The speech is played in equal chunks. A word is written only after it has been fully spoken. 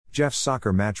Jeff's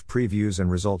Soccer Match Previews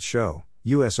and Results Show,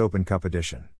 US Open Cup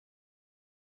Edition.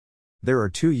 There are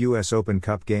 2 US Open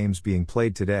Cup games being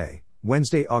played today,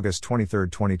 Wednesday, August 23,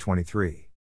 2023.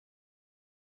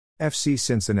 FC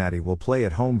Cincinnati will play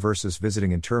at home versus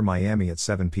visiting Inter Miami at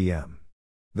 7 p.m.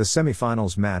 The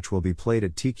semifinals match will be played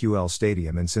at TQL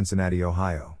Stadium in Cincinnati,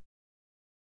 Ohio.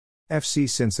 FC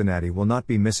Cincinnati will not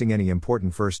be missing any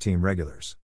important first-team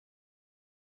regulars.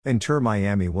 Inter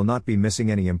Miami will not be missing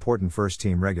any important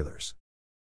first-team regulars.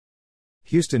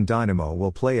 Houston Dynamo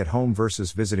will play at home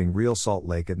versus visiting Real Salt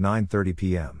Lake at 9:30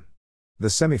 p.m. The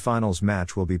semifinals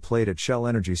match will be played at Shell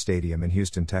Energy Stadium in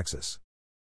Houston, Texas.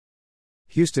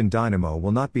 Houston Dynamo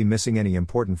will not be missing any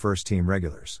important first-team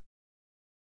regulars.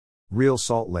 Real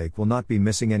Salt Lake will not be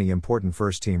missing any important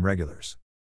first-team regulars.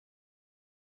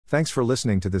 Thanks for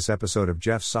listening to this episode of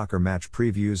Jeff's Soccer Match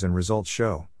Previews and Results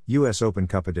Show, US Open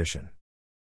Cup Edition.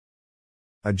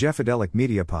 A Jeffadelic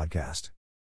Media Podcast.